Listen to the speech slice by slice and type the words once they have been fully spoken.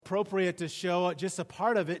appropriate to show just a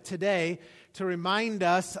part of it today to remind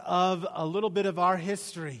us of a little bit of our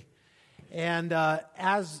history. And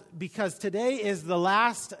because today is the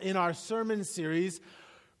last in our sermon series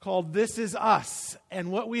called This Is Us.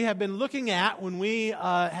 And what we have been looking at when we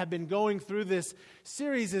have been going through this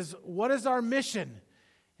series is what is our mission?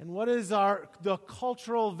 And what is the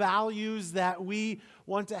cultural values that we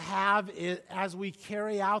want to have as we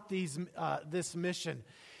carry out this mission?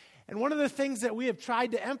 And one of the things that we have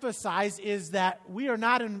tried to emphasize is that we are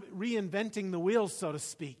not reinventing the wheel, so to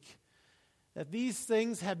speak. That these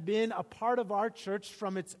things have been a part of our church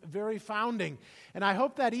from its very founding. And I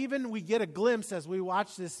hope that even we get a glimpse as we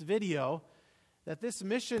watch this video, that this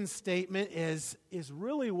mission statement is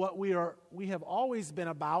really what we have always been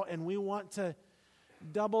about and we want to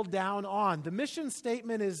double down on. The mission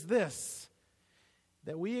statement is this: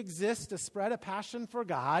 that we exist to spread a passion for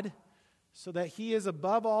God so that He is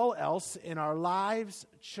above all else in our lives,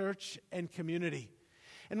 church, and community.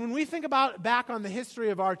 And when we think about back on the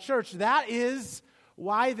history of our church, that is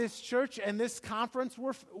why this church and this conference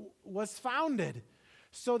was founded,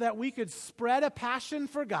 so that we could spread a passion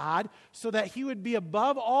for God, so that He would be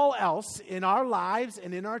above all else in our lives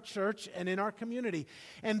and in our church and in our community.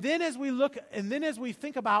 And then as we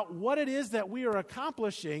think about what it is that we are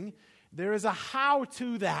accomplishing, there is a how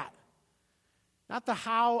to that. Not the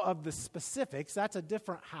how of the specifics, that's a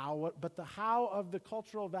different how, but the how of the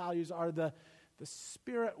cultural values are the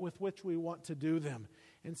spirit with which we want to do them.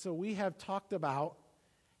 And so we have talked about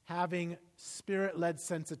having spirit-led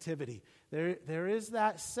sensitivity. There is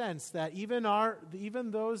that sense that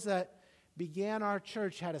even those that began our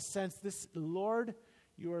church had a sense, this, Lord,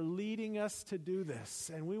 you are leading us to do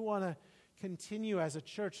this. And we want to continue as a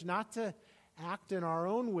church, not to act in our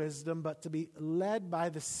own wisdom, but to be led by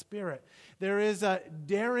the Spirit. There is a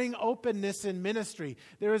daring openness in ministry.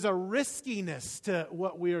 There is a riskiness to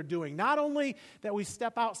what we are doing. Not only that we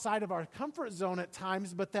step outside of our comfort zone at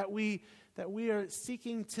times, but that we are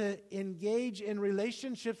seeking to engage in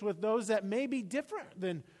relationships with those that may be different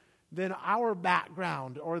than our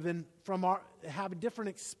background, or have different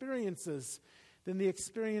experiences than the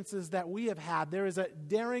experiences that we have had. There is a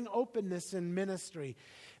daring openness in ministry.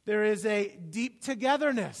 There is a deep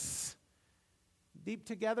togetherness. Deep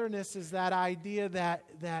togetherness is that idea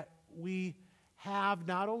that we have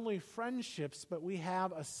not only friendships, but we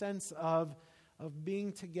have a sense of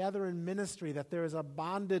being together in ministry, that there is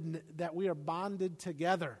that we are bonded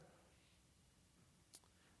together,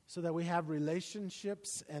 so that we have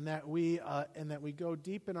relationships and that we go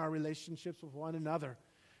deep in our relationships with one another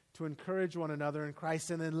to encourage one another in Christ.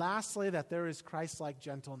 And then lastly, that there is Christ-like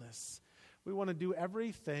gentleness. We want to do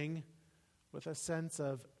everything with a sense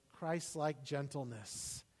of Christ-like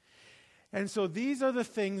gentleness. And so these are the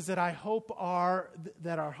things that our hope are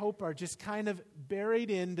just kind of buried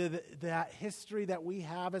into that history that we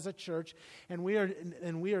have as a church, and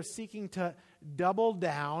we are seeking to double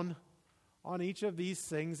down on each of these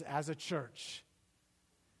things as a church.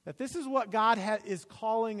 That this is what God is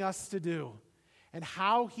calling us to do, and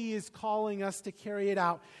how He is calling us to carry it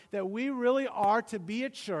out. That we really are to be a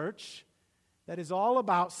church that is all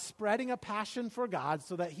about spreading a passion for God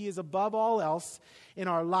so that He is above all else in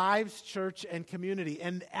our lives, church, and community.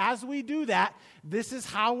 And as we do that, this is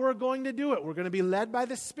how we're going to do it. We're going to be led by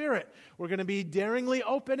the Spirit. We're going to be daringly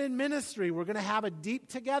open in ministry. We're going to have a deep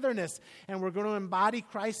togetherness, and we're going to embody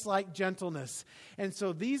Christ-like gentleness. And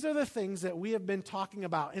so these are the things that we have been talking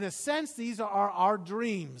about. In a sense, these are our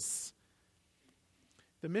dreams.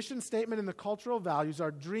 The mission statement and the cultural values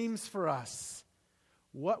are dreams for us.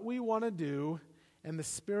 What we want to do, and the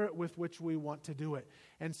spirit with which we want to do it.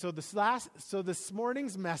 And so this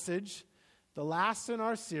morning's message, the last in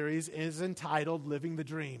our series, is entitled Living the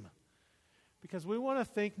Dream. Because we want to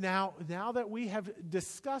think now that we have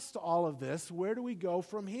discussed all of this, where do we go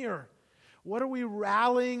from here? What are we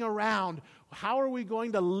rallying around? How are we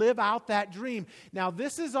going to live out that dream? Now,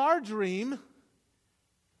 this is our dream,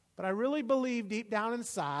 but I really believe deep down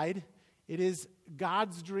inside, it is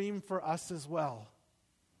God's dream for us as well.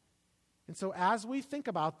 And so as we think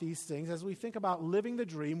about these things, as we think about living the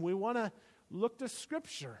dream, we want to look to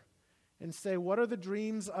Scripture and say, what are the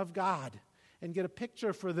dreams of God? And get a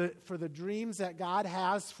picture for the dreams that God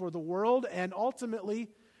has for the world and ultimately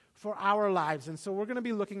for our lives. And so we're going to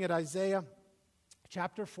be looking at Isaiah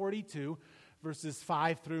chapter 42, verses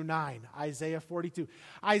 5 through 9. Isaiah 42.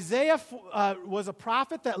 Isaiah was a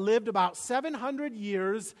prophet that lived about 700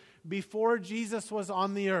 years before Jesus was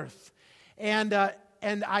on the earth.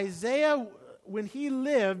 And Isaiah, when he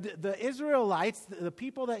lived, the Israelites, the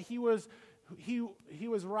people that he was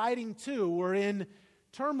writing to, were in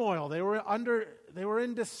turmoil. They were under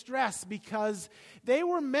in distress because they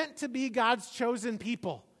were meant to be God's chosen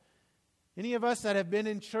people. Any of us that have been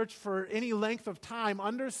in church for any length of time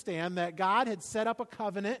understand that God had set up a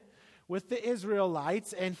covenant with the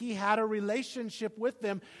Israelites, and he had a relationship with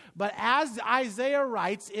them. But as Isaiah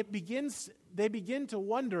writes, they begin to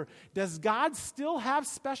wonder, does God still have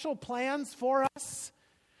special plans for us?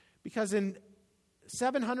 Because in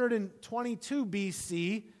 722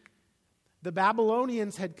 BC, the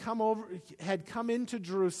Babylonians had come into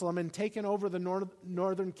Jerusalem and taken over the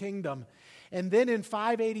northern kingdom. And then in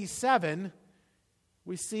 587,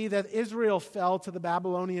 we see that Israel fell to the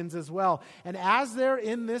Babylonians as well. And as they're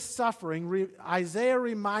in this suffering, Isaiah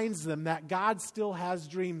reminds them that God still has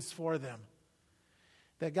dreams for them.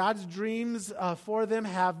 That God's dreams for them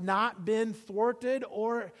have not been thwarted,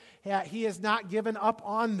 or he has not given up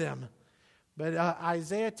on them. But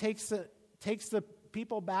Isaiah takes the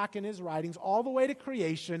people back in his writings all the way to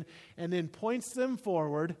creation and then points them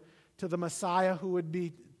forward to the Messiah who would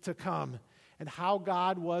be to come, and how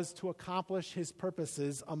God was to accomplish his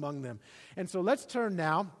purposes among them. And so let's turn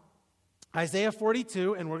now, Isaiah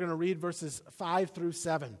 42, and we're going to read verses 5 through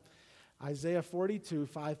 7. Isaiah 42,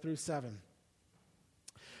 5 through 7.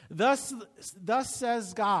 Thus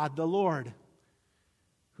says God, the Lord,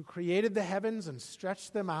 who created the heavens and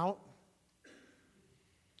stretched them out,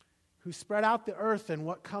 who spread out the earth and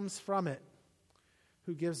what comes from it,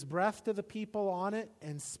 who gives breath to the people on it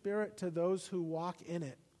and spirit to those who walk in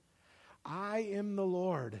it. I am the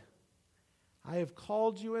Lord. I have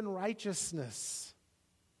called you in righteousness.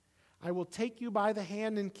 I will take you by the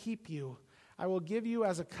hand and keep you. I will give you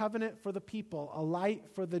as a covenant for the people, a light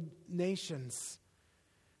for the nations,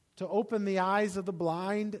 to open the eyes of the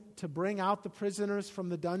blind, to bring out the prisoners from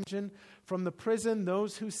the dungeon, from the prison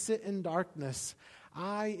those who sit in darkness.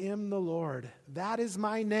 I am the Lord. That is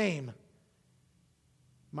my name.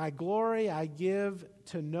 My glory I give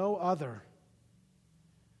to no other,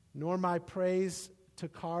 nor my praise to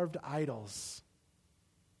carved idols.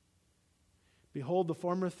 Behold, the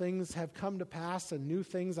former things have come to pass, and new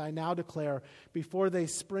things I now declare. Before they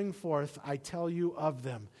spring forth, I tell you of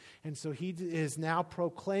them. And so he is now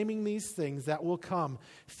proclaiming these things that will come,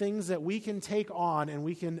 things that we can take on and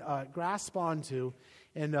we can grasp onto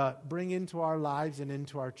and bring into our lives and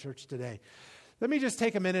into our church today. Let me just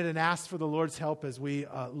take a minute and ask for the Lord's help as we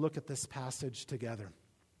look at this passage together.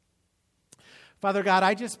 Father God,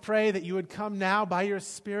 I just pray that you would come now by your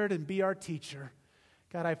Spirit and be our teacher.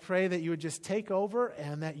 God, I pray that you would just take over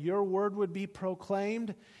and that your word would be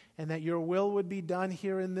proclaimed and that your will would be done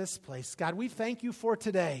here in this place. God, we thank you for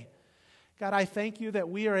today. God, I thank you that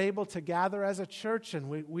we are able to gather as a church and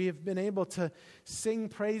we have been able to sing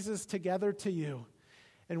praises together to you.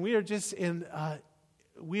 And we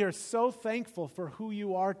are so thankful for who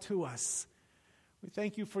you are to us. We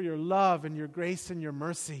thank you for your love and your grace and your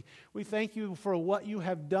mercy. We thank you for what you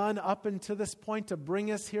have done up until this point to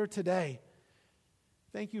bring us here today.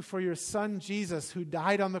 Thank you for your Son, Jesus, who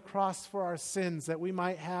died on the cross for our sins, that we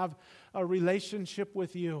might have a relationship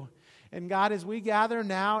with you. And God, as we gather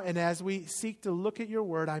now and as we seek to look at your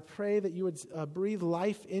word, I pray that you would breathe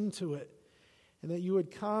life into it, and that you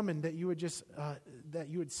would come and that you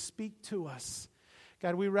would speak to us.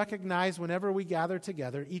 God, we recognize whenever we gather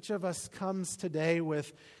together, each of us comes today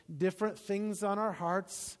with different things on our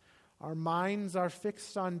hearts. Our minds are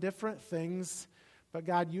fixed on different things. But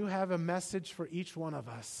God, you have a message for each one of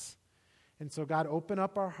us. And so God, open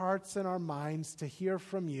up our hearts and our minds to hear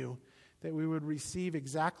from you, that we would receive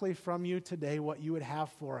exactly from you today what you would have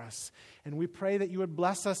for us. And we pray that you would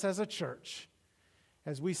bless us as a church.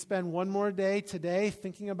 As we spend one more day today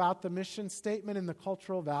thinking about the mission statement and the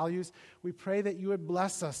cultural values, we pray that you would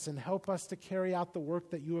bless us and help us to carry out the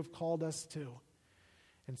work that you have called us to.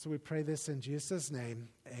 And so we pray this in Jesus' name,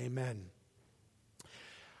 amen.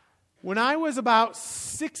 When I was about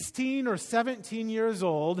 16 or 17 years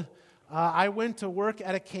old, I went to work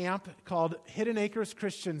at a camp called Hidden Acres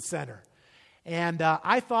Christian Center. And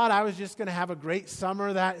I thought I was just going to have a great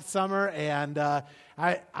summer that summer, and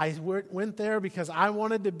I went there because I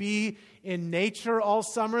wanted to be in nature all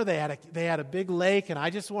summer. They had a big lake, and I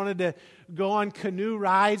just wanted to go on canoe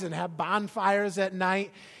rides and have bonfires at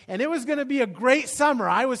night. And it was going to be a great summer.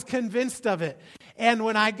 I was convinced of it. And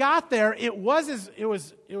when I got there, it was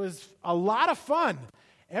a lot of fun.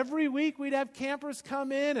 Every week we'd have campers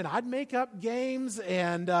come in, and I'd make up games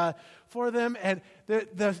and for them. And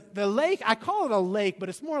the lake, I call it a lake, but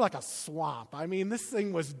it's more like a swamp. I mean, this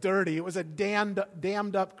thing was dirty. It was a dammed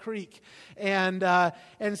up creek. And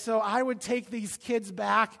so I would take these kids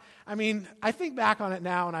back. I mean, I think back on it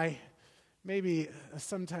now, and maybe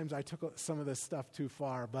sometimes I took some of this stuff too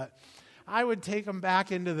far, but I would take them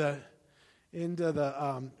back into into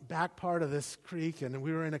the back part of this creek, and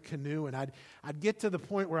we were in a canoe, and I'd get to the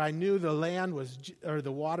point where I knew the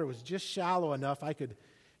the water was just shallow enough I could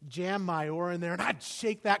jam my oar in there, and I'd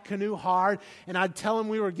shake that canoe hard, and I'd tell them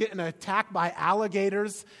we were getting attacked by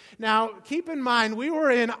alligators. Now, keep in mind, we were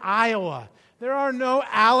in Iowa. There are no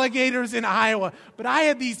alligators in Iowa, but I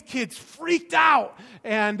had these kids freaked out,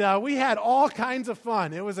 and we had all kinds of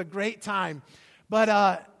fun. It was a great time.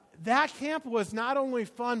 But that camp was not only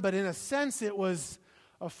fun, but in a sense, it was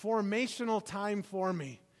a formational time for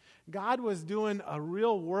me. God was doing a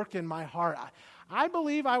real work in my heart. I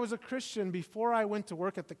believe I was a Christian before I went to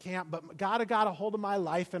work at the camp, but God had got a hold of my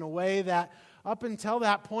life in a way that up until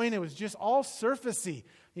that point, it was just all surfacey.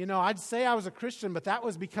 You know, I'd say I was a Christian, but that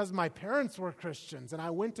was because my parents were Christians, and I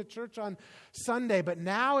went to church on Sunday. But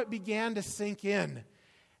now it began to sink in,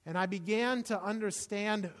 and I began to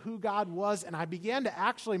understand who God was, and I began to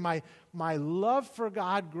actually, my love for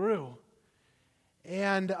God grew.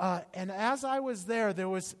 And as I was there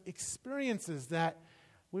was experiences that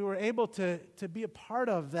we were able to be a part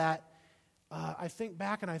of that. I think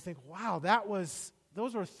back and I think, wow,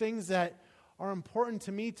 those were things that are important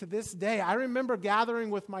to me to this day. I remember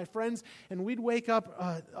gathering with my friends, and we'd wake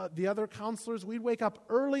up, the other counselors, we'd wake up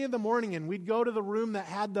early in the morning, and we'd go to the room that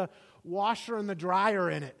had the washer and the dryer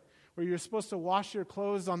in it, where you're supposed to wash your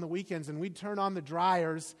clothes on the weekends, and we'd turn on the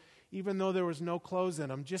dryers even though there was no clothes in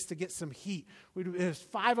them, just to get some heat. It was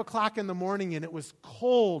 5 o'clock in the morning, and it was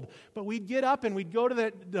cold, but we'd get up and we'd go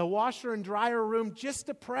to the washer and dryer room just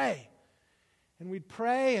to pray. And we'd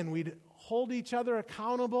pray, and we'd hold each other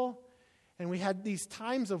accountable, and we had these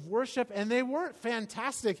times of worship, and they weren't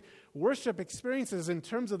fantastic worship experiences in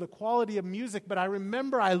terms of the quality of music, but I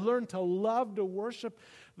remember I learned to love to worship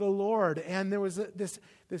the Lord, and there was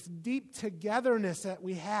this deep togetherness that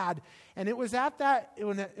we had, and it was at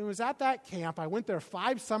that camp. I went there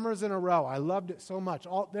 5 summers in a row. I loved it so much,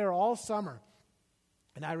 all summer.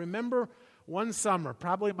 And I remember one summer,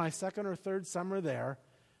 probably my second or third summer there,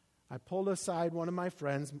 I pulled aside one of my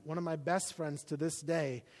friends, one of my best friends to this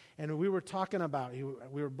day, and we were talking about,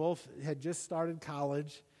 we were both had just started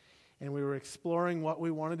college, and we were exploring what we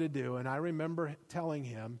wanted to do, and I remember telling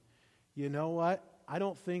him, you know what? I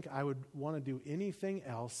don't think I would want to do anything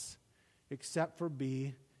else except for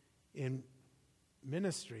be in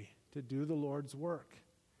ministry, to do the Lord's work.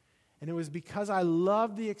 And it was because I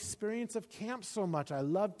loved the experience of camp so much. I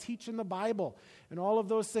loved teaching the Bible and all of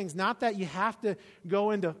those things. Not that you have to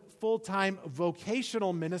go into full-time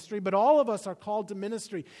vocational ministry, but all of us are called to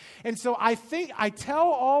ministry. And so I think I tell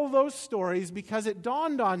all those stories because it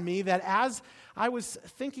dawned on me that as I was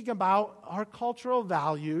thinking about our cultural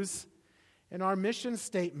values and our mission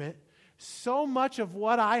statement, so much of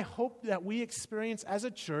what I hope that we experience as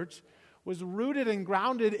a church was rooted and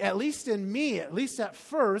grounded, at least in me, at least at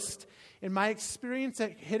first, in my experience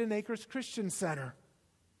at Hidden Acres Christian Center.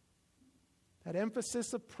 That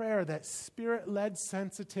emphasis of prayer, that spirit-led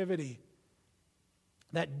sensitivity,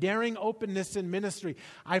 that daring openness in ministry.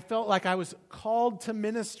 I felt like I was called to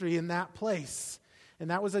ministry in that place.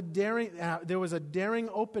 And that was there was a daring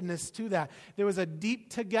openness to that. There was a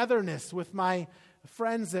deep togetherness with my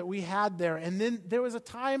friends that we had there. And then there was a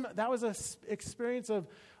time, that was an experience of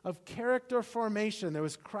character formation. There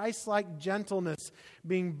was Christ-like gentleness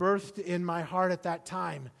being birthed in my heart at that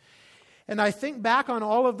time. And I think back on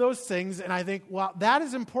all of those things, and I think, well, that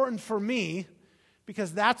is important for me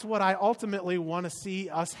because that's what I ultimately want to see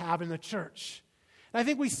us have in the church. And I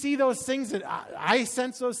think we see those things, that I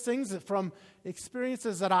sense those things from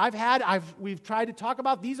experiences that I've had. We've tried to talk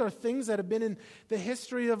about. These are things that have been in the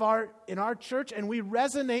history of our church, and we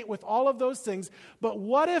resonate with all of those things. But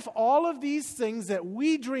what if all of these things that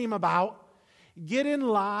we dream about get in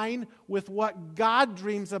line with what God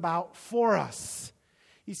dreams about for us?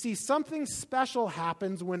 You see, something special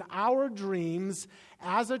happens when our dreams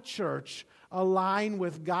as a church align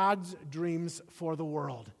with God's dreams for the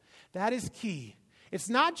world. That is key. It's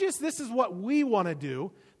not just this is what we want to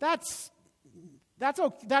do. That's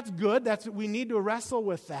good. We need to wrestle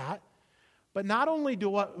with that. But not only do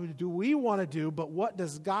we want to do, but what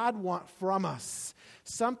does God want from us?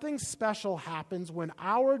 Something special happens when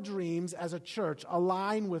our dreams as a church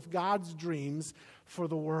align with God's dreams for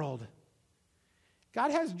the world.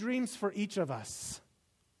 God has dreams for each of us.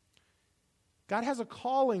 God has a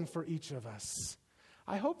calling for each of us.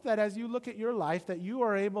 I hope that as you look at your life, that you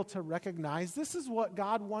are able to recognize this is what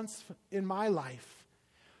God wants in my life.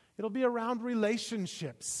 It'll be around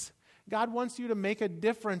relationships. God wants you to make a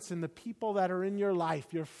difference in the people that are in your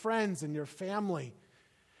life, your friends and your family.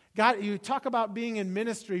 God, you talk about being in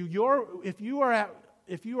ministry. If you are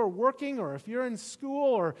if you are working or if you're in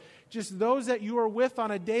school or just those that you are with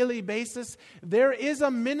on a daily basis, there is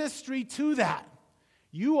a ministry to that.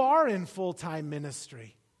 You are in full-time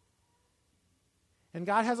ministry. And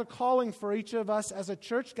God has a calling for each of us as a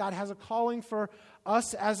church. God has a calling for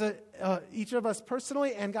us as each of us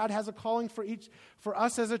personally, and God has a calling for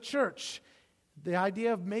us as a church. The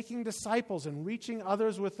idea of making disciples and reaching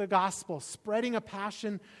others with the gospel, spreading a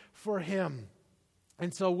passion for Him.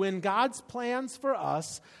 And so when God's plans for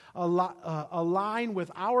us align with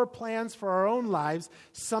our plans for our own lives,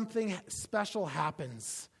 something special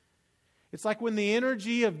happens. It's like when the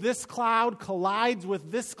energy of this cloud collides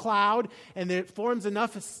with this cloud and it forms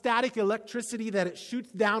enough static electricity that it shoots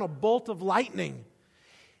down a bolt of lightning.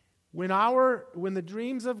 When the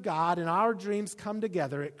dreams of God and our dreams come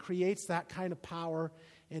together, it creates that kind of power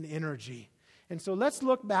and energy. And so let's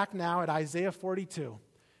look back now at Isaiah 42,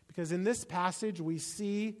 because in this passage we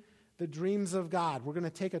see the dreams of God. We're going to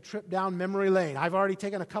take a trip down memory lane. I've already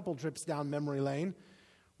taken a couple trips down memory lane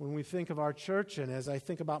when we think of our church and as I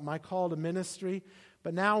think about my call to ministry.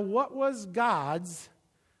 But now, what was God's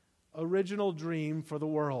original dream for the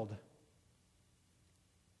world?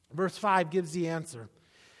 Verse 5 gives the answer.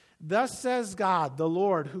 Thus says God, the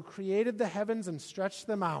Lord, who created the heavens and stretched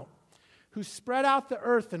them out, who spread out the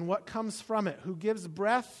earth and what comes from it, who gives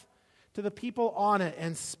breath to the people on it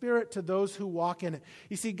and spirit to those who walk in it.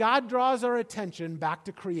 You see, God draws our attention back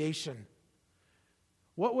to creation.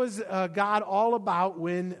 What was God all about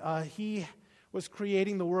when He was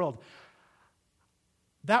creating the world?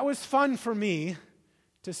 That was fun for me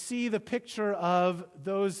to see the picture of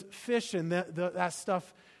those fish and that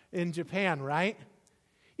stuff in Japan, right?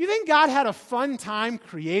 You think God had a fun time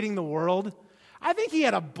creating the world? I think He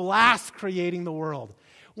had a blast creating the world.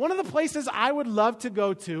 One of the places I would love to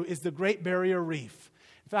go to is the Great Barrier Reef.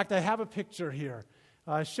 In fact, I have a picture here.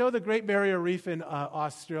 Show the Great Barrier Reef in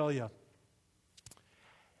Australia.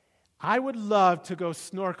 I would love to go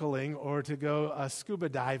snorkeling or to go scuba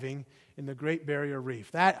diving in the Great Barrier Reef.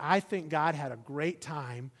 I think God had a great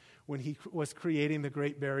time when He was creating the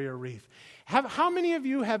Great Barrier Reef. How many of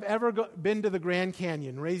you have ever been to the Grand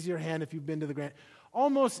Canyon? Raise your hand if you've been to the Grand.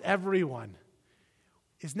 Almost everyone.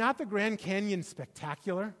 Is not the Grand Canyon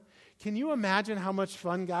spectacular? Can you imagine how much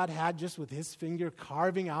fun God had just with His finger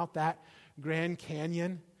carving out that Grand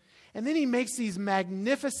Canyon? And then He makes these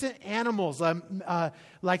magnificent animals,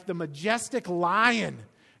 like the majestic lion.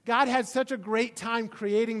 God had such a great time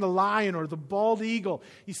creating the lion or the bald eagle.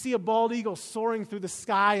 You see a bald eagle soaring through the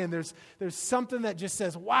sky, and there's something that just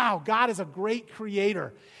says, wow, God is a great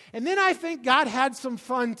creator. And then I think God had some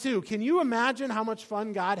fun too. Can you imagine how much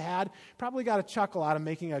fun God had? Probably got a chuckle out of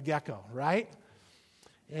making a gecko, right?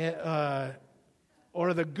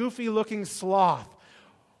 Or the goofy-looking sloth.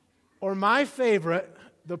 Or my favorite,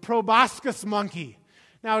 the proboscis monkey.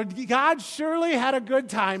 Now, God surely had a good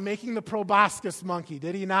time making the proboscis monkey,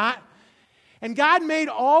 did He not? And God made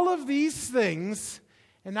all of these things,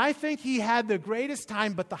 and I think He had the greatest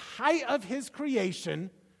time, but the height of His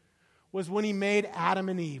creation was when He made Adam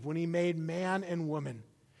and Eve, when He made man and woman.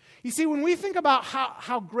 You see, when we think about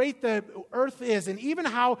how great the earth is and even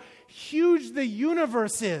how huge the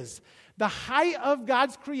universe is, the height of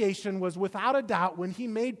God's creation was without a doubt when He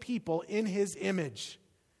made people in His image.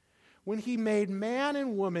 When He made man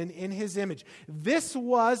and woman in His image. This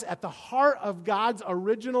was at the heart of God's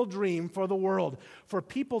original dream for the world, for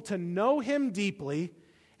people to know Him deeply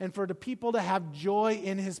and for the people to have joy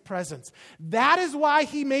in His presence. That is why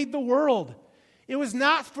He made the world. It was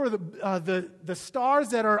not for the stars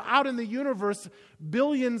that are out in the universe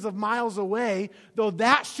billions of miles away, though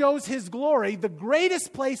that shows His glory. The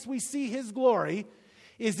greatest place we see His glory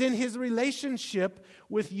is in His relationship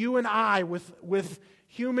with you and I, with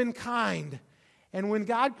humankind. And when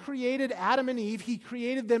God created Adam and Eve, He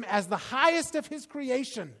created them as the highest of His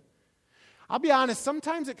creation. I'll be honest,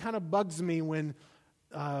 sometimes it kind of bugs me when,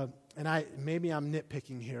 maybe I'm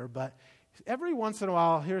nitpicking here, but every once in a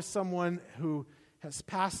while I'll hear someone who has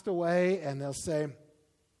passed away and they'll say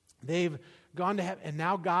they've gone to heaven and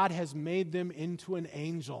now God has made them into an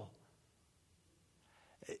angel.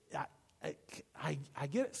 I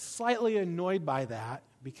get slightly annoyed by that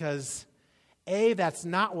because A, that's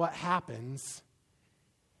not what happens,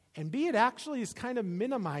 and B, it actually is kind of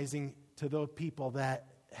minimizing to those people that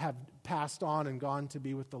have passed on and gone to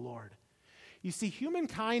be with the Lord. You see,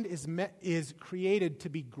 humankind is created to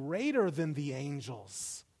be greater than the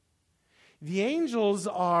angels. The angels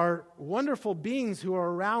are wonderful beings who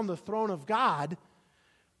are around the throne of God,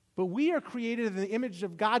 but we are created in the image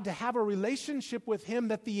of God to have a relationship with Him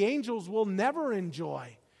that the angels will never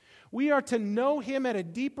enjoy. We are to know him at a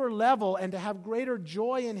deeper level and to have greater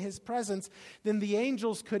joy in his presence than the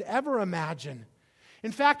angels could ever imagine.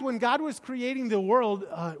 In fact, when God was creating the world,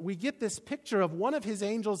 we get this picture of one of his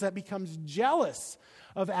angels that becomes jealous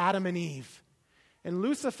of Adam and Eve. And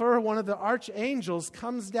Lucifer, one of the archangels,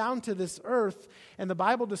 comes down to this earth, and the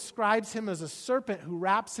Bible describes him as a serpent who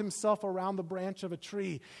wraps himself around the branch of a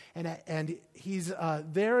tree. And he's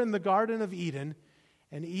there in the Garden of Eden,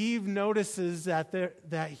 and Eve notices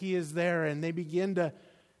that he is there, and they begin to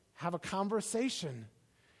have a conversation.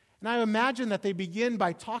 And I imagine that they begin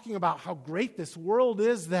by talking about how great this world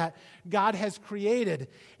is that God has created.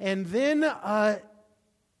 And then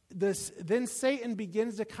Satan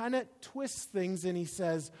begins to kind of twist things, and he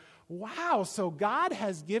says, wow, so God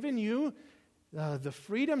has given you the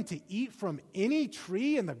freedom to eat from any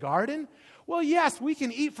tree in the garden? Well, yes, we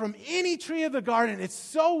can eat from any tree of the garden. It's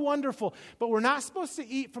so wonderful. But we're not supposed to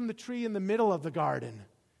eat from the tree in the middle of the garden,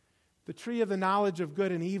 the tree of the knowledge of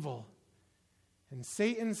good and evil. And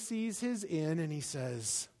Satan sees his in, and he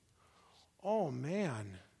says, oh,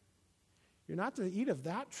 man, you're not to eat of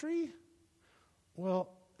that tree?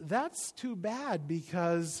 Well, that's too bad,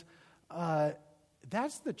 because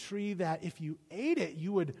that's the tree that if you ate it,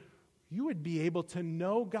 you would be able to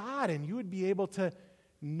know God, and you would be able to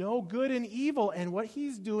know good and evil. And what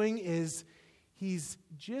he's doing is he's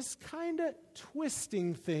just kind of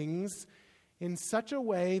twisting things in such a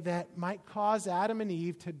way that might cause Adam and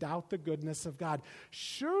Eve to doubt the goodness of God.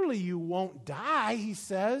 Surely you won't die, he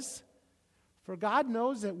says. For God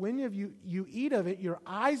knows that when you eat of it, your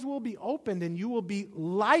eyes will be opened and you will be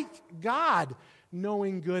like God,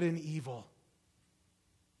 knowing good and evil.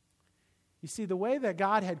 You see, the way that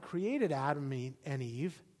God had created Adam and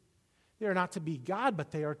Eve, they are not to be God,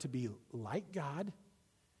 but they are to be like God.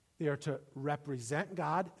 They are to represent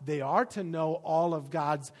God. They are to know all of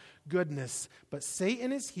God's goodness. But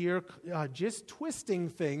Satan is here just twisting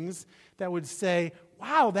things that would say,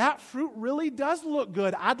 wow, that fruit really does look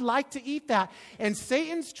good. I'd like to eat that. And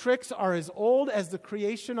Satan's tricks are as old as the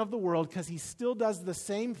creation of the world, because he still does the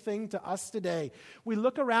same thing to us today. We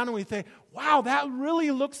look around and we think, wow, that really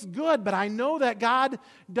looks good, but I know that God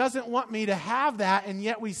doesn't want me to have that. And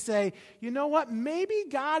yet we say, you know what? Maybe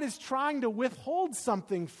God is trying to withhold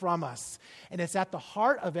something from us. And it's at the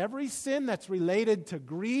heart of every sin that's related to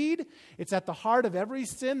greed. It's at the heart of every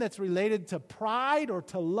sin that's related to pride or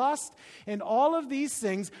to lust. And all of these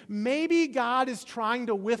things, maybe God is trying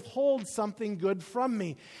to withhold something good from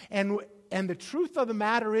me. And the truth of the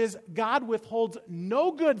matter is, God withholds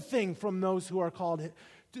no good thing from those who are called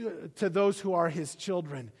to those who are his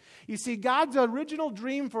children. You see, God's original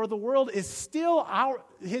dream for the world is still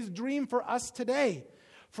his dream for us today.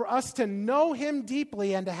 For us to know him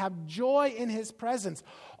deeply and to have joy in his presence.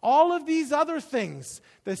 All of these other things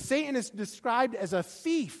that Satan is described as a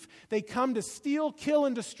thief. They come to steal, kill,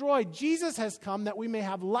 and destroy. Jesus has come that we may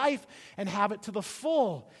have life and have it to the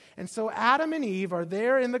full. And so Adam and Eve are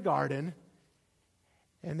there in the garden,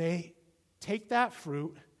 and they take that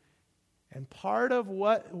fruit, and part of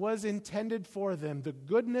what was intended for them, the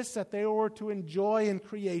goodness that they were to enjoy in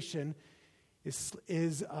creation,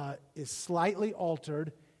 is slightly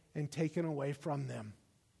altered and taken away from them.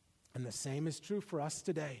 And the same is true for us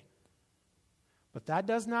today. But that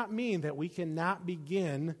does not mean that we cannot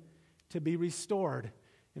begin to be restored.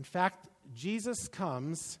 In fact, Jesus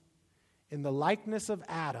comes in the likeness of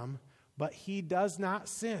Adam, but he does not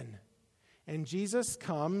sin. And Jesus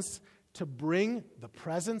comes to bring the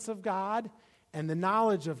presence of God and the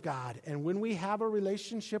knowledge of God. And when we have a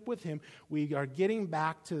relationship with him, we are getting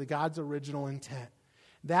back to God's original intent.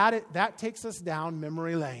 That takes us down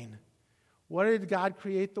memory lane. What did God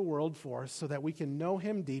create the world for? So that we can know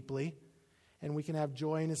him deeply and we can have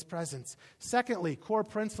joy in his presence. Secondly, core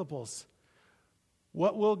principles.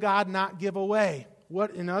 What will God not give away?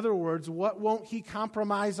 In other words, what won't he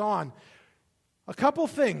compromise on? A couple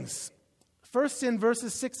things. First, in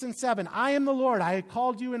verses 6 and 7, I am the Lord, I have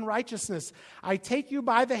called you in righteousness. I take you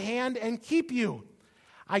by the hand and keep you.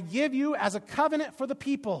 I give you as a covenant for the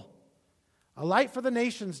people, a light for the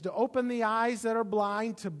nations, to open the eyes that are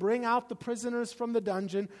blind, to bring out the prisoners from the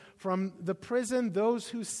dungeon, from the prison, those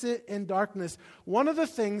who sit in darkness. One of the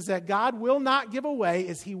things that God will not give away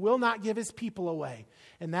is he will not give his people away.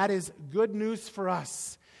 And that is good news for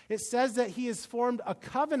us. It says that he has formed a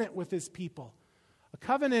covenant with his people. A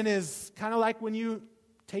covenant is kind of like when you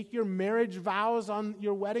take your marriage vows on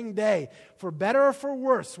your wedding day. For better or for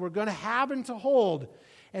worse, we're going to have and to hold.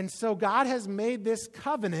 And so God has made this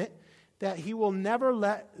covenant that he will never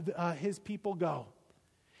let his people go.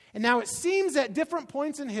 And now it seems at different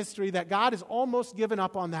points in history that God has almost given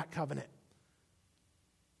up on that covenant.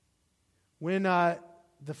 When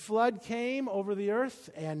the flood came over the earth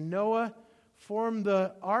and Noah formed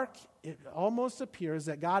the ark, it almost appears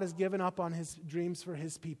that God has given up on his dreams for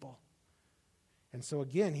his people. And so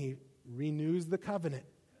again, he renews the covenant.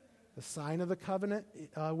 The sign of the covenant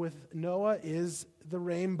with Noah is the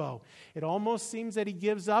rainbow. It almost seems that he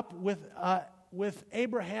gives up with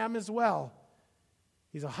Abraham as well.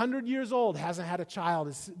 He's 100 years old, hasn't had a child.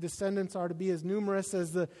 His descendants are to be as numerous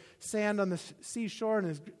as the sand on the seashore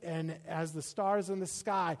and as the stars in the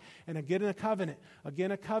sky. And again a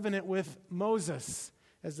covenant with Moses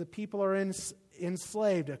as the people are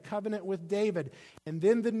enslaved, a covenant with David, and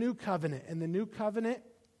then the new covenant. And the new covenant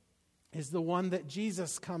is the one that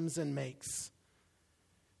Jesus comes and makes.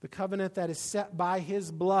 The covenant that is set by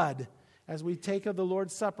his blood. As we take of the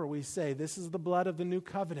Lord's Supper, we say, this is the blood of the new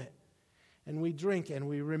covenant. And we drink and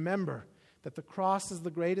we remember that the cross is the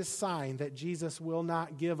greatest sign that Jesus will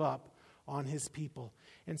not give up on his people.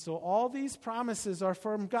 And so all these promises are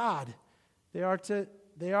from God. They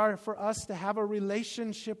are for us to have a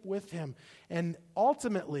relationship with him. And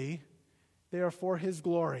ultimately, they are for his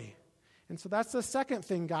glory. And so that's the second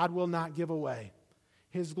thing God will not give away,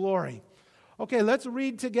 his glory. Okay, let's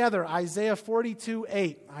read together Isaiah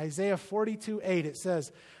 42:8. Isaiah 42:8, it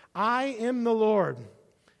says, I am the Lord,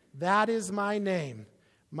 that is my name.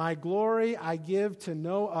 My glory I give to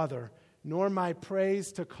no other, nor my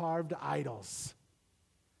praise to carved idols.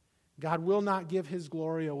 God will not give his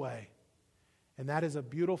glory away. And that is a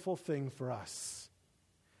beautiful thing for us.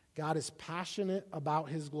 God is passionate about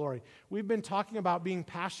his glory. We've been talking about being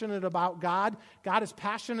passionate about God. God is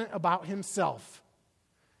passionate about himself.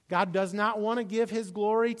 God does not want to give his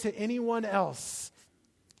glory to anyone else.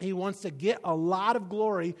 He wants to get a lot of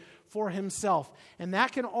glory for himself. And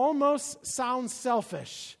that can almost sound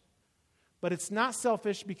selfish, but it's not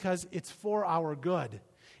selfish because it's for our good.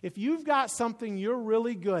 If you've got something you're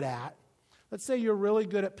really good at, let's say you're really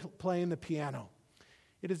good at playing the piano.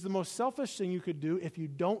 It is the most selfish thing you could do if you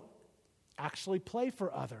don't actually play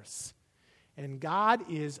for others. And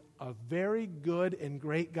God is a very good and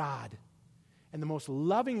great God. And the most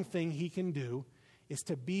loving thing he can do is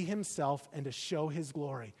to be himself and to show his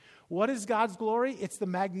glory. What is God's glory?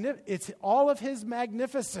 It's all of his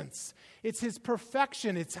magnificence. It's his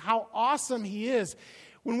perfection. It's how awesome he is.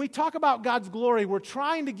 When we talk about God's glory, we're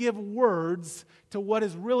trying to give words to what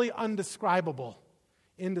is really indescribable.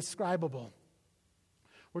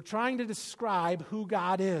 We're trying to describe who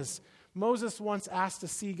God is. Moses once asked to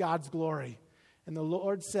see God's glory. And the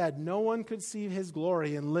Lord said, no one could see his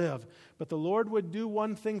glory and live. But the Lord would do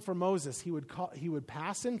one thing for Moses. He would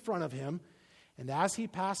pass in front of him. And as he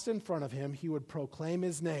passed in front of him, he would proclaim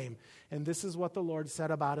his name. And this is what the Lord said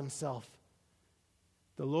about himself.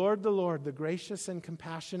 The Lord, the gracious and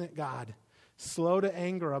compassionate God, slow to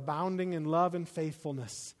anger, abounding in love and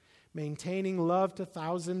faithfulness, maintaining love to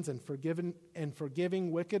thousands and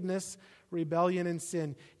forgiving wickedness, rebellion, and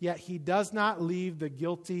sin. Yet he does not leave the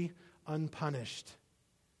guilty unpunished.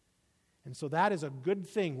 And so that is a good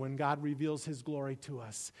thing when God reveals his glory to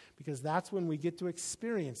us, because that's when we get to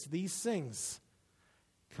experience these things.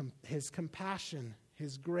 His compassion,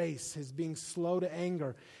 his grace, his being slow to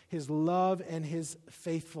anger, his love, and his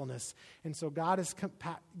faithfulness. And so God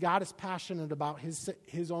is passionate about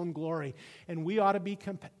his own glory, and we ought to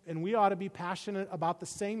be passionate about the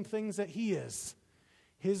same things that he is.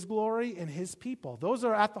 His glory and his people. Those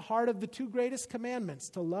are at the heart of the two greatest commandments,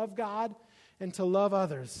 to love God and to love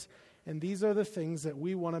others. And these are the things that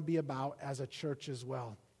we want to be about as a church as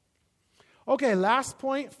well. Okay, last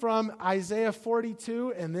point from Isaiah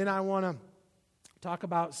 42, and then I want to talk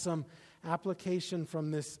about some application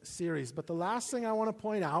from this series. But the last thing I want to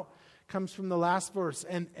point out comes from the last verse.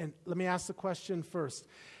 And let me ask the question first.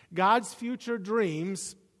 God's future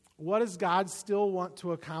dreams, what does God still want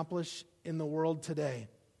to accomplish in the world today?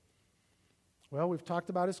 Well, we've talked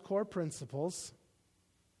about his core principles,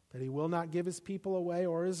 that he will not give his people away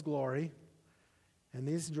or his glory, and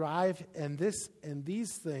these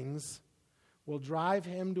things will drive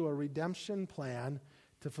him to a redemption plan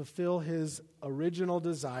to fulfill his original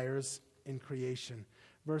desires in creation.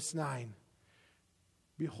 Verse 9,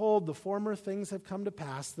 behold, the former things have come to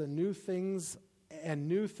pass, the new things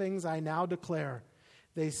I now declare.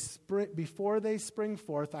 Before they spring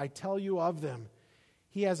forth, I tell you of them.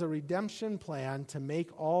 He has a redemption plan to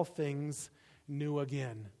make all things new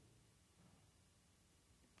again.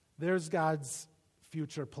 There's God's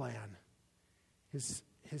future plan. His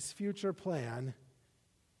future plan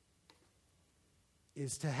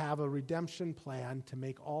is to have a redemption plan to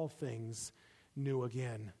make all things new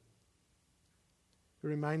again. It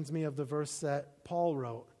reminds me of the verse that Paul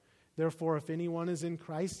wrote. Therefore, if anyone is in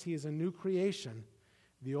Christ, he is a new creation.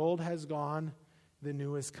 The old has gone, the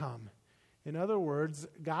new has come. In other words,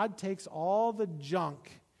 God takes all the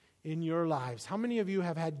junk in your lives. How many of you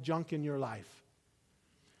have had junk in your life?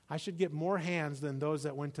 I should get more hands than those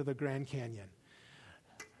that went to the Grand Canyon.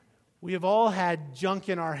 We have all had junk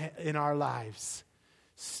in our lives.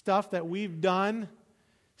 Stuff that we've done,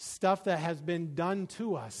 stuff that has been done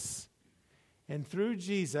to us. And through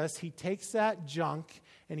Jesus, he takes that junk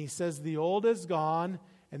and he says the old is gone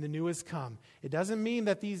and the new has come. It doesn't mean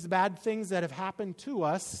that these bad things that have happened to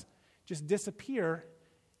us just disappear.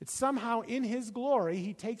 It's somehow in his glory,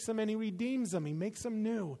 he takes them and he redeems them. He makes them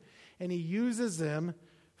new and he uses them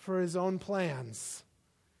for his own plans.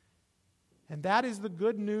 And that is the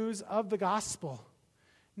good news of the gospel.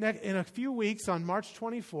 In a few weeks, on March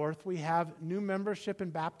 24th, we have New Membership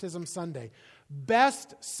and Baptism Sunday.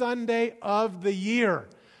 Best Sunday of the year.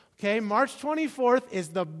 Okay, March 24th is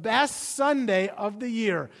the best Sunday of the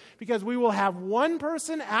year because we will have one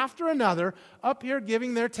person after another up here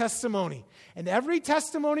giving their testimony. And every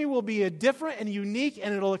testimony will be a different and unique,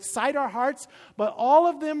 and it'll excite our hearts, but all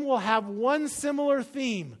of them will have one similar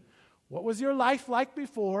theme. What was your life like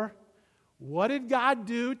before? What did God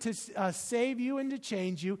do to save you and to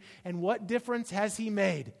change you? And what difference has he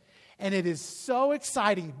made? And it is so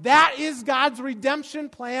exciting. That is God's redemption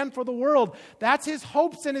plan for the world. That's his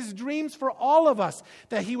hopes and his dreams for all of us.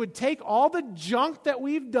 That he would take all the junk that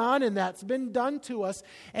we've done and that's been done to us,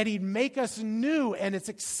 and he'd make us new. And it's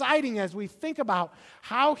exciting as we think about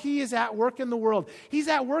how he is at work in the world. He's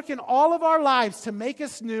at work in all of our lives to make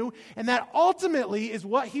us new, and that ultimately is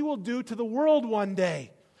what he will do to the world one day.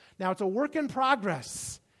 Now, it's a work in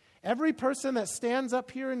progress. Every person that stands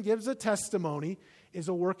up here and gives a testimony is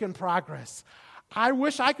a work in progress. I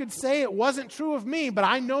wish I could say it wasn't true of me, but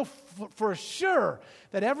I know for sure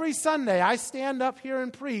that every Sunday I stand up here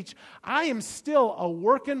and preach, I am still a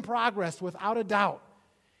work in progress without a doubt.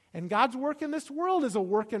 And God's work in this world is a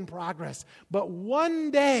work in progress. But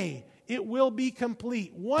one day it will be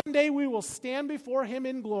complete. One day we will stand before him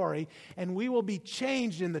in glory and we will be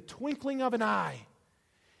changed in the twinkling of an eye.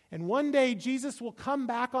 And one day Jesus will come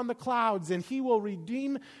back on the clouds and he will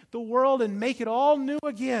redeem the world and make it all new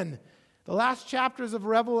again. The last chapters of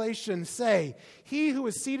Revelation say, he who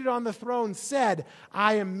is seated on the throne said,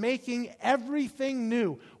 I am making everything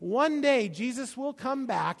new. One day Jesus will come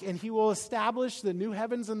back and he will establish the new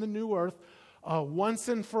heavens and the new earth once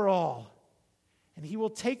and for all. And he will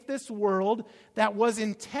take this world that was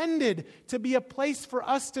intended to be a place for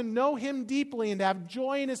us to know him deeply and to have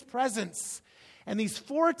joy in his presence. And these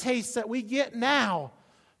foretastes that we get now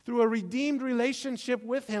through a redeemed relationship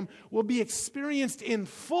with him will be experienced in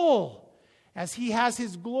full as he has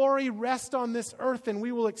his glory rest on this earth, and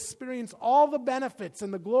we will experience all the benefits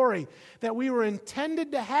and the glory that we were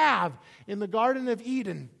intended to have in the Garden of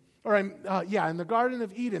Eden, in the Garden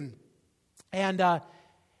of Eden,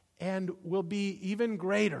 and will be even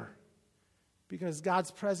greater because God's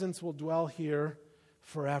presence will dwell here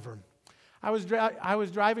forever. I was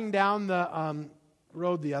driving down the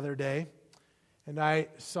road the other day, and I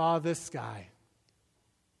saw this guy.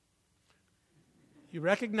 You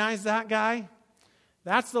recognize that guy?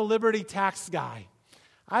 That's the Liberty Tax guy.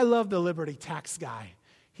 I love the Liberty Tax guy.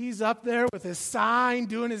 He's up there with his sign,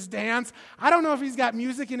 doing his dance. I don't know if he's got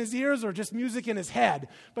music in his ears or just music in his head,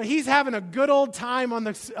 but he's having a good old time on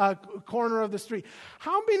the corner of the street.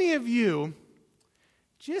 How many of you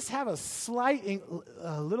just have a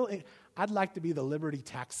little... I'd like to be the Liberty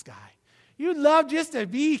Tax guy. You'd love just to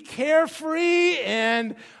be carefree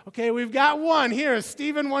and, okay, we've got one here.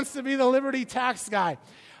 Stephen wants to be the Liberty Tax guy.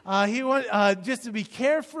 He wants just to be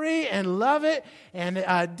carefree and love it and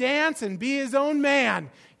dance and be his own man.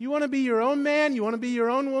 You want to be your own man, you want to be your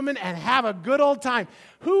own woman and have a good old time.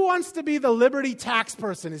 Who wants to be the Liberty Tax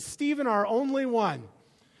person? Is Stephen our only one?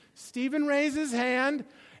 Stephen raised his hand.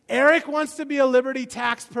 Eric wants to be a Liberty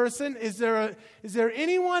Tax person. Is there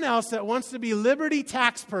anyone else that wants to be Liberty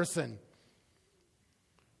Tax person?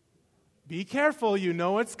 Be careful, you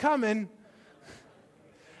know it's coming.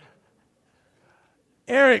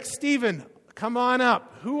 Eric, Stephen, come on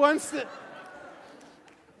up.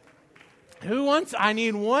 I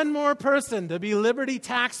need one more person to be Liberty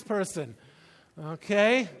Tax person.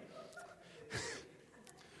 Okay?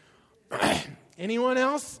 Anyone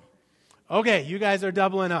else? Okay, you guys are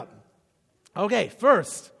doubling up. Okay,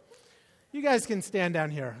 first, you guys can stand down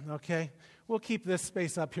here, okay? We'll keep this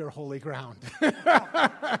space up here holy ground. All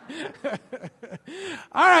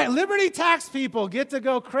right, Liberty Tax people get to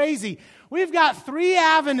go crazy. We've got 3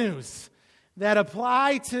 avenues that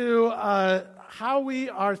apply to how we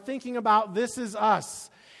are thinking about This Is Us.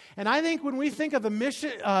 And I think when we think of the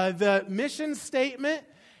mission statement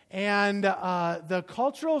and the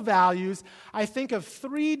cultural values, I think of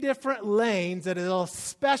 3 different lanes that it'll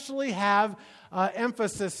especially have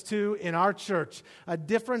emphasis to in our church, a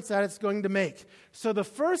difference that it's going to make. So the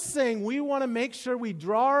first thing we want to make sure we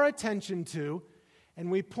draw our attention to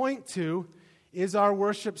and we point to is our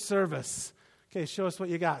worship service. Okay, show us what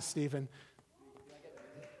you got, Stephen.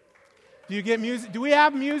 Do you get music? Do we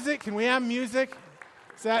have music? Can we have music?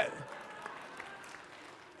 Is that...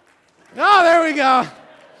 Oh, there we go.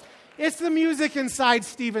 It's the music inside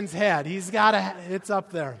Stephen's head. It's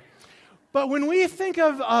up there. But when we think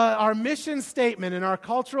of our mission statement and our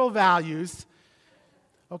cultural values,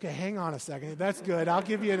 okay, hang on a second. That's good. I'll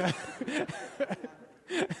give you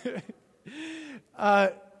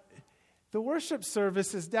the worship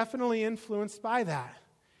service is definitely influenced by that.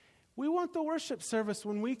 We want the worship service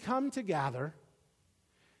when we come together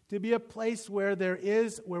to be a place where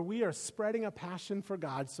we are spreading a passion for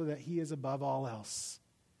God so that He is above all else.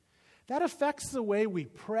 That affects the way we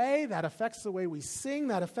pray, that affects the way we sing,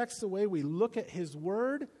 that affects the way we look at His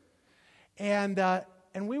Word. And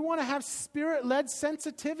we want to have Spirit-led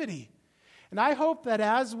sensitivity. And I hope that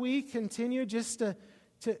as we continue just to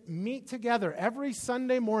meet together every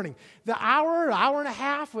Sunday morning, the hour and a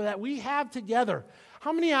half that we have together.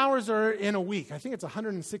 How many hours are in a week? I think it's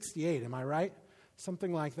 168, am I right?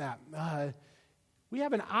 Something like that. We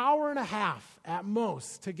have an hour and a half at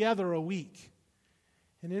most together a week.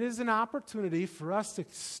 And it is an opportunity for us to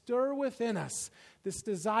stir within us this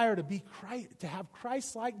desire to have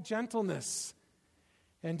Christ-like gentleness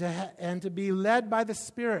and to be led by the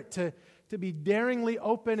Spirit, to be daringly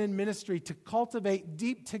open in ministry, to cultivate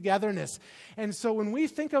deep togetherness. And so when we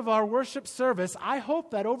think of our worship service, I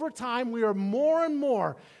hope that over time we are more and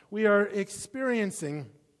more, we are experiencing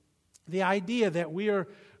the idea that we are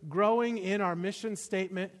growing in our mission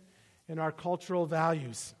statement and our cultural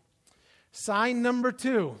values. Sign number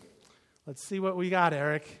 2. Let's see what we got,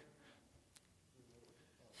 Eric.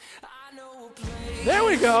 There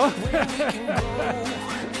we go.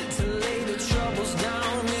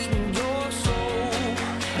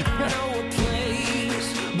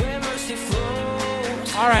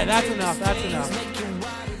 All right, that's enough.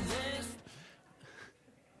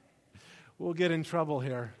 We'll get in trouble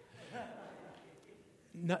here.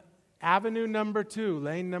 Avenue number 2,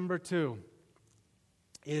 lane number 2,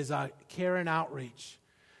 is care and outreach.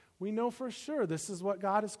 We know for sure this is what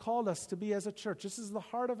God has called us to be as a church. This is the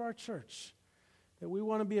heart of our church, that we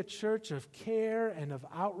want to be a church of care and of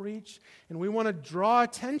outreach, and we want to draw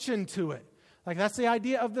attention to it. Like that's the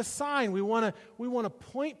idea of the sign. We want to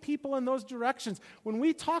point people in those directions. When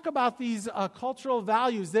we talk about these cultural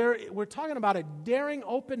values, we're talking about a daring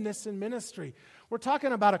openness in ministry. We're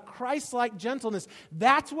talking about a Christ-like gentleness.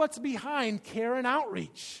 That's what's behind care and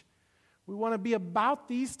outreach. We want to be about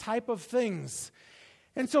these type of things.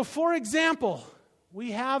 And so, for example,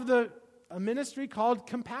 we have a ministry called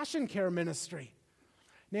Compassion Care Ministry.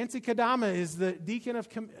 Nancy Kadama is the deacon of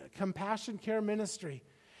Compassion Care Ministry.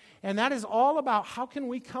 And that is all about how can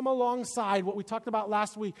we come alongside what we talked about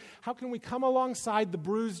last week. How can we come alongside the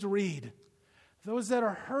bruised reed? Those that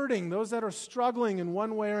are hurting, those that are struggling in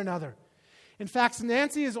one way or another. In fact,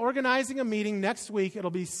 Nancy is organizing a meeting next week.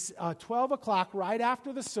 It'll be 12 o'clock right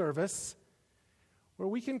after the service, where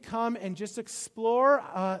we can come and just explore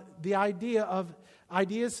the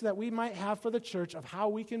ideas that we might have for the church of how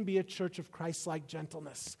we can be a church of Christ-like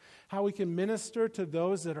gentleness, how we can minister to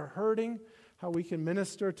those that are hurting, how we can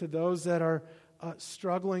minister to those that are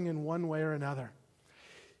struggling in one way or another.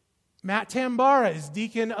 Matt Tambara is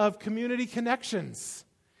deacon of Community Connections.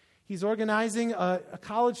 He's organizing a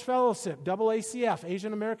college fellowship, AACF,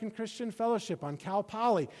 Asian American Christian Fellowship on Cal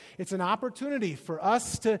Poly. It's an opportunity for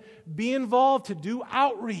us to be involved, to do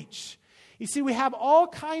outreach. You see, we have all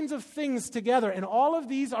kinds of things together, and all of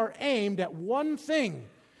these are aimed at one thing,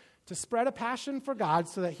 to spread a passion for God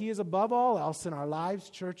so that He is above all else in our lives,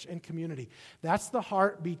 church, and community. That's the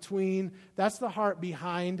heart behind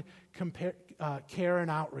care and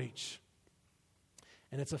outreach.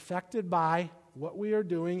 And it's affected by what we are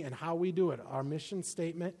doing and how we do it, our mission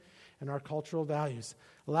statement and our cultural values.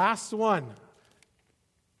 Last one.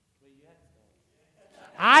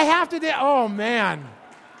 I have to oh man.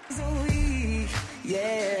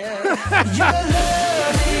 Yeah. Your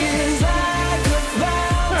love is like a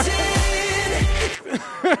fountain.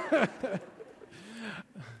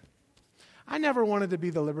 I never wanted to be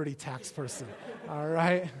the Liberty Tax person. All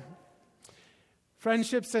right.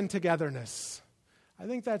 Friendships and togetherness. I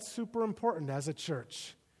think that's super important as a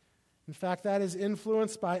church. In fact, that is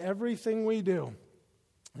influenced by everything we do,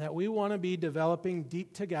 that we want to be developing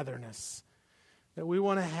deep togetherness, that we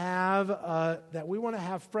want to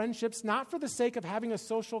have friendships not for the sake of having a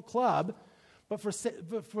social club, but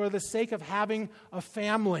for the sake of having a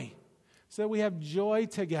family, so that we have joy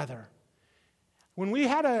together. When we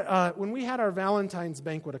had our Valentine's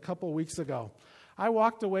banquet a couple of weeks ago, I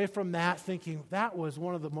walked away from that thinking that was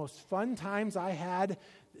one of the most fun times I had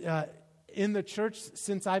in the church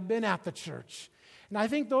since I've been at the church. And I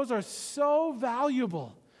think those are so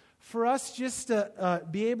valuable for us just to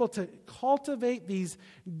be able to cultivate these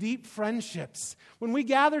deep friendships. When we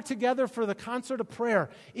gather together for the concert of prayer,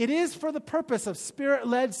 it is for the purpose of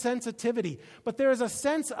Spirit-led sensitivity, but there is a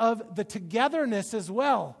sense of the togetherness as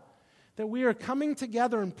well, that we are coming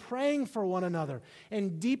together and praying for one another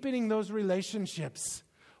and deepening those relationships.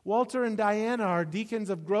 Walter and Diana are deacons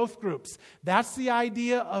of growth groups. That's the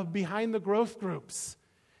idea of behind the growth groups.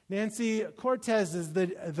 Nancy Cortez is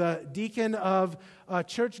the deacon of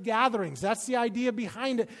church gatherings. That's the idea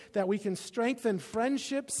behind it, that we can strengthen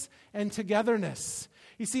friendships and togetherness.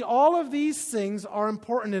 You see, all of these things are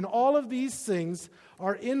important, and all of these things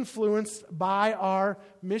are influenced by our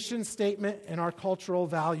mission statement and our cultural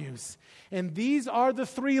values. And these are the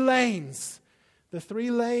 3 lanes. The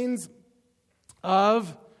 3 lanes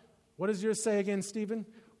of, what does yours say again, Stephen?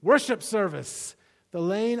 Worship service. The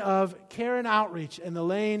lane of care and outreach, and the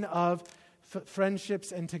lane of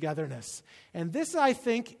friendships and togetherness. And this, I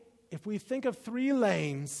think, if we think of 3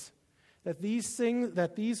 lanes, that this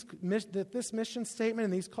mission statement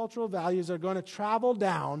and these cultural values are going to travel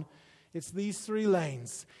down, it's these 3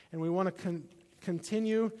 lanes. And we want to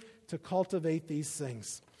continue to cultivate these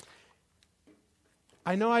things.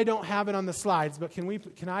 I know I don't have it on the slides, but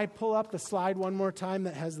can I pull up the slide one more time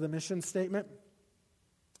that has the mission statement?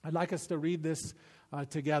 I'd like us to read this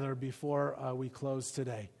together before we close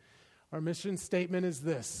today. Our mission statement is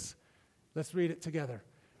this. Let's read it together.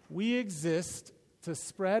 We exist to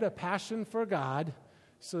spread a passion for God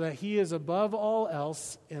so that He is above all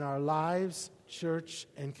else in our lives, church,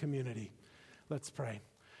 and community. Let's pray.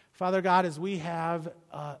 Father God, as we have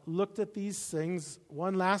looked at these things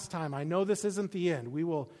one last time, I know this isn't the end. We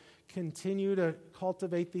will continue to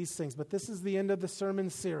cultivate these things, but this is the end of the sermon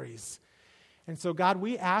series. And so, God,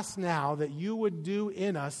 we ask now that you would do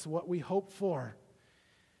in us what we hope for,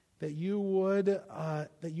 that you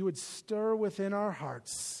would stir within our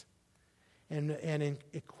hearts and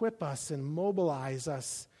equip us and mobilize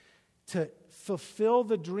us to fulfill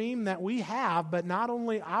the dream that we have, but not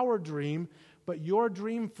only our dream, but your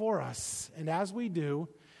dream for us. And as we do,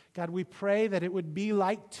 God, we pray that it would be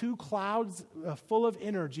like 2 clouds full of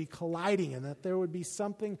energy colliding, and that there would be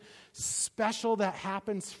something special that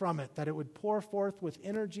happens from it, that it would pour forth with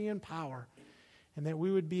energy and power, and that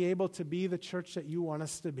we would be able to be the church that you want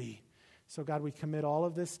us to be. So God, we commit all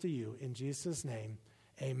of this to you. In Jesus' name,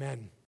 amen.